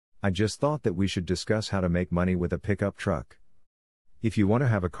I just thought that we should discuss how to make money with a pickup truck. If you want to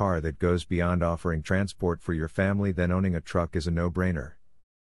have a car that goes beyond offering transport for your family, then owning a truck is a no-brainer.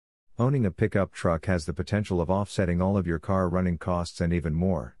 Owning a pickup truck has the potential of offsetting all of your car running costs and even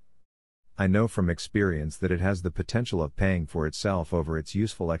more. I know from experience that it has the potential of paying for itself over its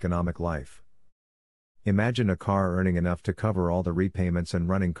useful economic life. Imagine a car earning enough to cover all the repayments and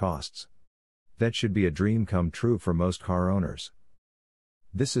running costs. That should be a dream come true for most car owners.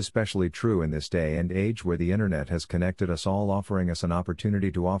 This is especially true in this day and age where the internet has connected us all, offering us an opportunity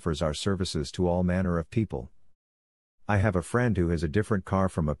to offer our services to all manner of people. I have a friend who has a different car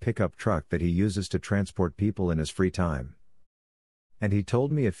from a pickup truck that he uses to transport people in his free time. And he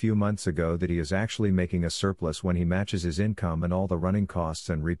told me a few months ago that he is actually making a surplus when he matches his income and all the running costs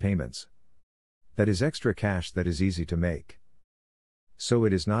and repayments. That is extra cash that is easy to make. So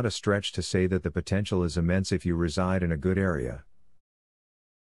it is not a stretch to say that the potential is immense if you reside in a good area.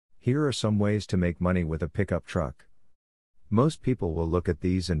 Here are some ways to make money with a pickup truck. Most people will look at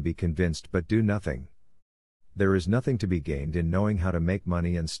these and be convinced but do nothing. There is nothing to be gained in knowing how to make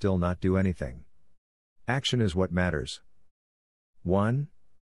money and still not do anything. Action is what matters. 1.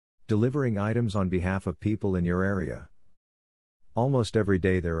 Delivering items on behalf of people in your area. Almost every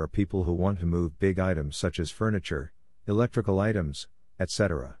day there are people who want to move big items such as furniture, electrical items,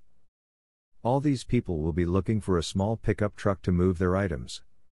 etc. All these people will be looking for a small pickup truck to move their items.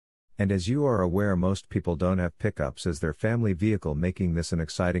 And as you are aware, most people don't have pickups as their family vehicle, making this an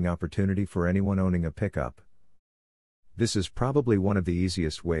exciting opportunity for anyone owning a pickup. This is probably one of the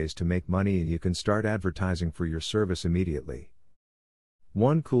easiest ways to make money, and you can start advertising for your service immediately.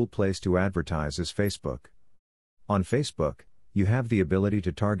 One cool place to advertise is Facebook. On Facebook, you have the ability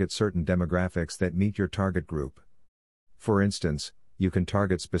to target certain demographics that meet your target group. For instance, you can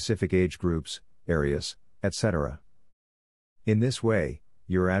target specific age groups, areas, etc. In this way,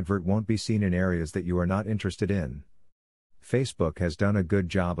 your advert won't be seen in areas that you are not interested in. Facebook has done a good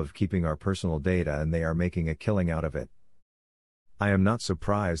job of keeping our personal data, and they are making a killing out of it. I am not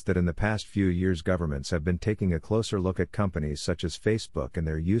surprised that in the past few years governments have been taking a closer look at companies such as Facebook and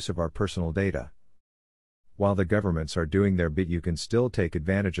their use of our personal data. While the governments are doing their bit, you can still take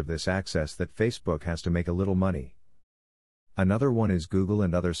advantage of this access that Facebook has to make a little money. Another one is Google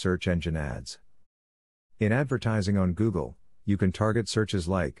and other search engine ads. In advertising on Google, you can target searches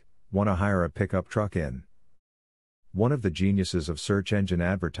like, "Want to hire a pickup truck in?" One of the geniuses of search engine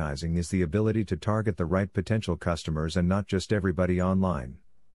advertising is the ability to target the right potential customers and not just everybody online.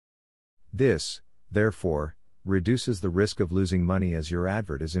 This, therefore, reduces the risk of losing money as your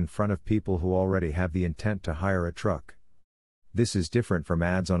advert is in front of people who already have the intent to hire a truck. This is different from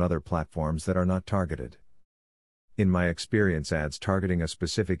ads on other platforms that are not targeted. In my experience, ads targeting a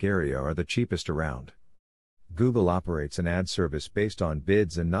specific area are the cheapest around. Google operates an ad service based on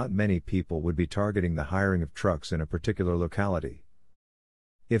bids, and not many people would be targeting the hiring of trucks in a particular locality.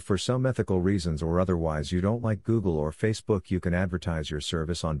 If for some ethical reasons or otherwise you don't like Google or Facebook, you can advertise your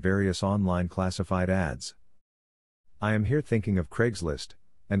service on various online classified ads. I am here thinking of Craigslist,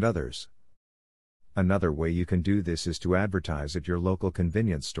 and others. Another way you can do this is to advertise at your local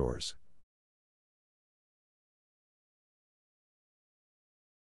convenience stores.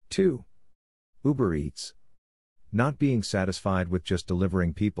 2. Uber Eats. Not being satisfied with just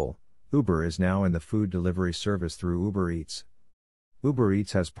delivering people, Uber is now in the food delivery service through Uber Eats. Uber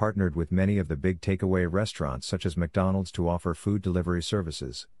Eats has partnered with many of the big takeaway restaurants such as MacDonalds to offer food delivery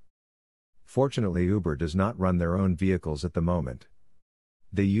services. Fortunately, Uber does not run their own vehicles at the moment.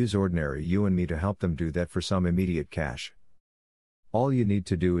 They use ordinary you and me to help them do that for some immediate cash. All you need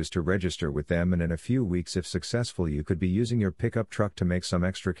to do is to register with them, and in a few weeks, if successful, you could be using your pickup truck to make some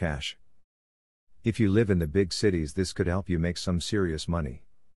extra cash. If you live in the big cities, this could help you make some serious money.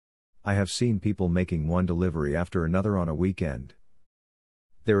 I have seen people making one delivery after another on a weekend.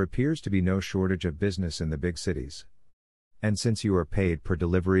 There appears to be no shortage of business in the big cities. And since you are paid per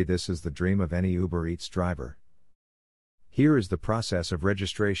delivery, this is the dream of any Uber Eats driver. Here is the process of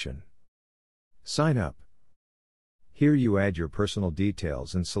registration. Sign up. Here you add your personal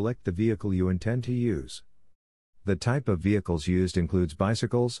details and select the vehicle you intend to use. The type of vehicles used includes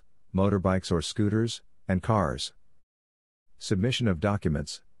bicycles, motorbikes or scooters, and cars. Submission of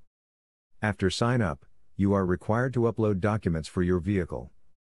documents. After sign up, you are required to upload documents for your vehicle.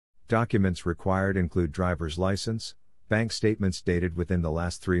 Documents required include driver's license, bank statements dated within the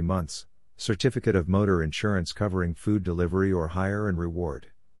last 3 months, certificate of motor insurance covering food delivery or hire and reward.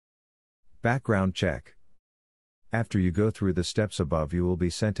 Background check. After you go through the steps above, you will be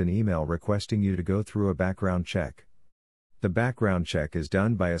sent an email requesting you to go through a background check. The background check is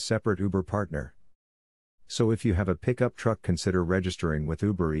done by a separate Uber partner. So if you have a pickup truck, consider registering with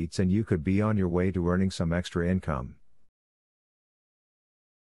Uber Eats and you could be on your way to earning some extra income.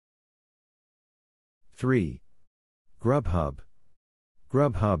 3. Grubhub.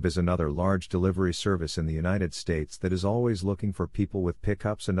 Grubhub is another large delivery service in the United States that is always looking for people with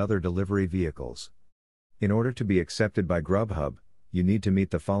pickups and other delivery vehicles. In order to be accepted by Grubhub, you need to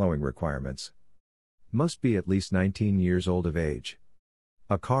meet the following requirements. Must be at least 19 years old of age.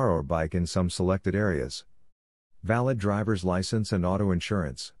 A car or bike in some selected areas. Valid driver's license and auto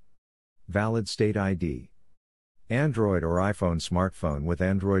insurance. Valid state ID. Android or iPhone smartphone with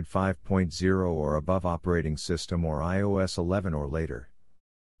Android 5.0 or above operating system or iOS 11 or later.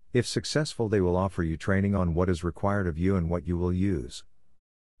 If successful, they will offer you training on what is required of you and what you will use.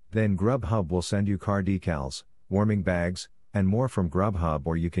 Then Grubhub will send you car decals, warming bags, and more from Grubhub,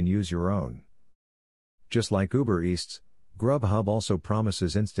 or you can use your own. Just like Uber Eats, Grubhub also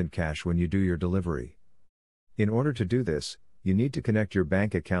promises instant cash when you do your delivery. In order to do this, you need to connect your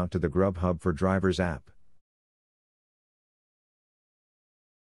bank account to the Grubhub for Drivers app.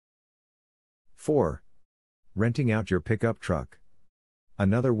 4. Renting out your pickup truck.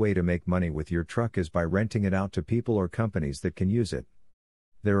 Another way to make money with your truck is by renting it out to people or companies that can use it.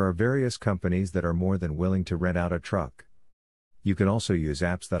 There are various companies that are more than willing to rent out a truck. You can also use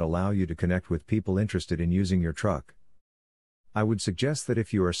apps that allow you to connect with people interested in using your truck. I would suggest that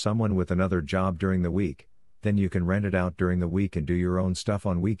if you are someone with another job during the week, then you can rent it out during the week and do your own stuff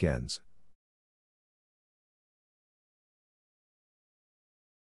on weekends.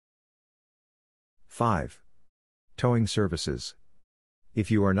 5. Towing services. If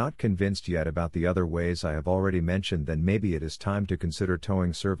you are not convinced yet about the other ways I have already mentioned, then maybe it is time to consider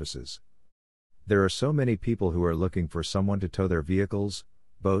towing services. There are so many people who are looking for someone to tow their vehicles,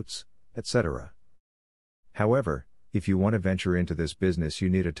 boats, etc. However, if you want to venture into this business, you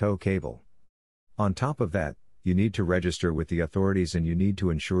need a tow cable. On top of that, you need to register with the authorities and you need to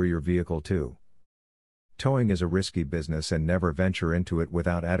insure your vehicle too. Towing is a risky business and never venture into it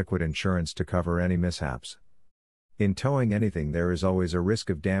without adequate insurance to cover any mishaps. In towing anything, there is always a risk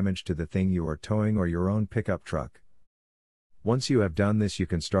of damage to the thing you are towing or your own pickup truck. Once you have done this, you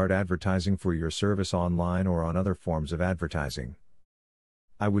can start advertising for your service online or on other forms of advertising.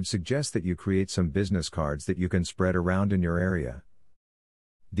 I would suggest that you create some business cards that you can spread around in your area.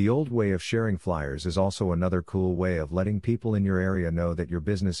 The old way of sharing flyers is also another cool way of letting people in your area know that your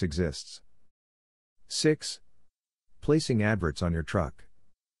business exists. 6. Placing adverts on your truck.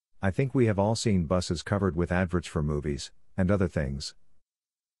 I think we have all seen buses covered with adverts for movies and other things.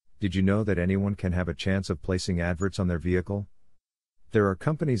 Did you know that anyone can have a chance of placing adverts on their vehicle? There are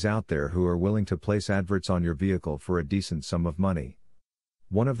companies out there who are willing to place adverts on your vehicle for a decent sum of money.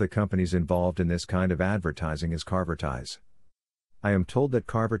 One of the companies involved in this kind of advertising is Carvertise. I am told that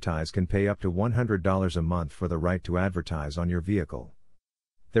Carvertise can pay up to $100 a month for the right to advertise on your vehicle.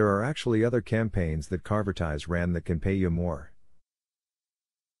 There are actually other campaigns that Carvertise ran that can pay you more.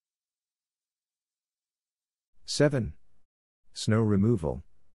 7. Snow removal.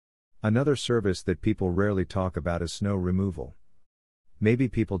 Another service that people rarely talk about is snow removal. Maybe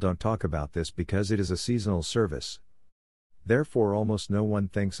people don't talk about this because it is a seasonal service. Therefore, almost no one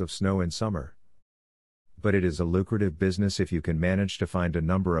thinks of snow in summer. But it is a lucrative business if you can manage to find a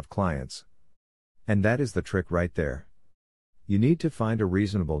number of clients. And that is the trick right there. You need to find a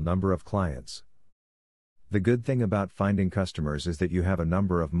reasonable number of clients. The good thing about finding customers is that you have a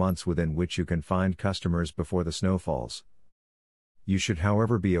number of months within which you can find customers before the snow falls. You should,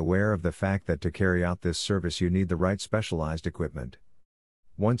 however, be aware of the fact that to carry out this service you need the right specialized equipment.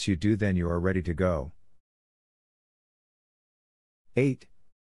 Once you do, then you are ready to go. 8.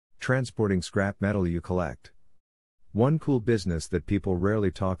 Transporting scrap metal you collect. One cool business that people rarely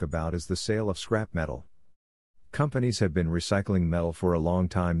talk about is the sale of scrap metal. Companies have been recycling metal for a long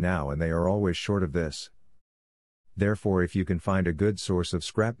time now and they are always short of this. Therefore, if you can find a good source of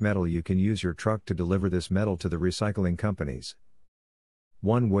scrap metal, you can use your truck to deliver this metal to the recycling companies.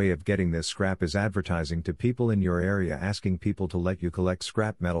 One way of getting this scrap is advertising to people in your area, asking people to let you collect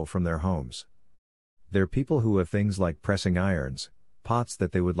scrap metal from their homes. They're people who have things like pressing irons, pots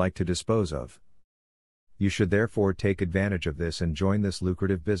that they would like to dispose of. You should therefore take advantage of this and join this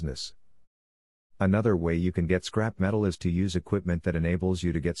lucrative business. Another way you can get scrap metal is to use equipment that enables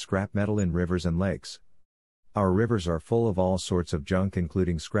you to get scrap metal in rivers and lakes. Our rivers are full of all sorts of junk,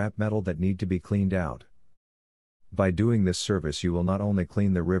 including scrap metal that need to be cleaned out. By doing this service, you will not only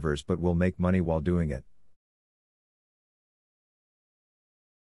clean the rivers but will make money while doing it.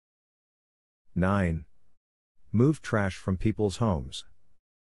 9. Move trash from people's homes.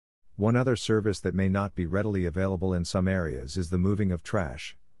 One other service that may not be readily available in some areas is the moving of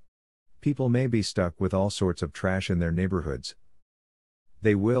trash. People may be stuck with all sorts of trash in their neighborhoods.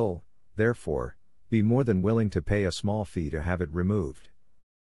 They will, therefore, be more than willing to pay a small fee to have it removed.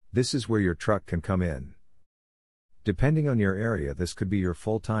 This is where your truck can come in. Depending on your area, this could be your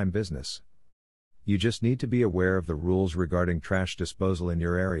full-time business. You just need to be aware of the rules regarding trash disposal in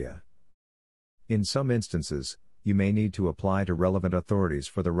your area. In some instances, you may need to apply to relevant authorities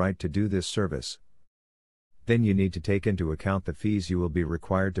for the right to do this service. Then you need to take into account the fees you will be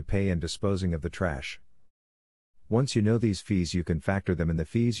required to pay in disposing of the trash. Once you know these fees, you can factor them in the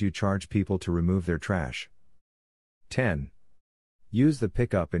fees you charge people to remove their trash. 10. Use the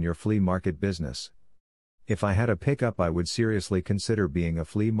pickup in your flea market business. If I had a pickup, I would seriously consider being a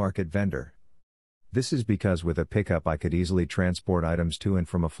flea market vendor. This is because with a pickup I could easily transport items to and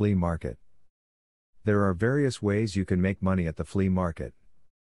from a flea market. There are various ways you can make money at the flea market.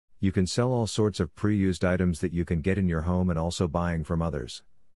 You can sell all sorts of pre-used items that you can get in your home and also buying from others.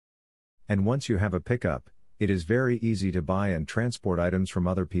 And once you have a pickup, it is very easy to buy and transport items from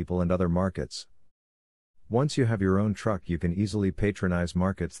other people and other markets. Once you have your own truck, you can easily patronize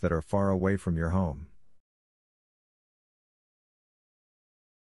markets that are far away from your home.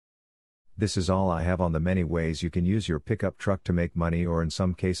 This is all I have on the many ways you can use your pickup truck to make money, or in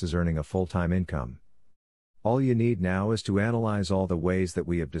some cases earning a full-time income. All you need now is to analyze all the ways that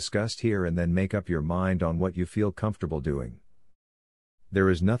we have discussed here and then make up your mind on what you feel comfortable doing.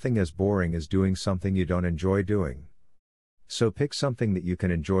 There is nothing as boring as doing something you don't enjoy doing. So pick something that you can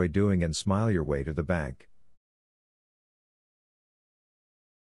enjoy doing and smile your way to the bank.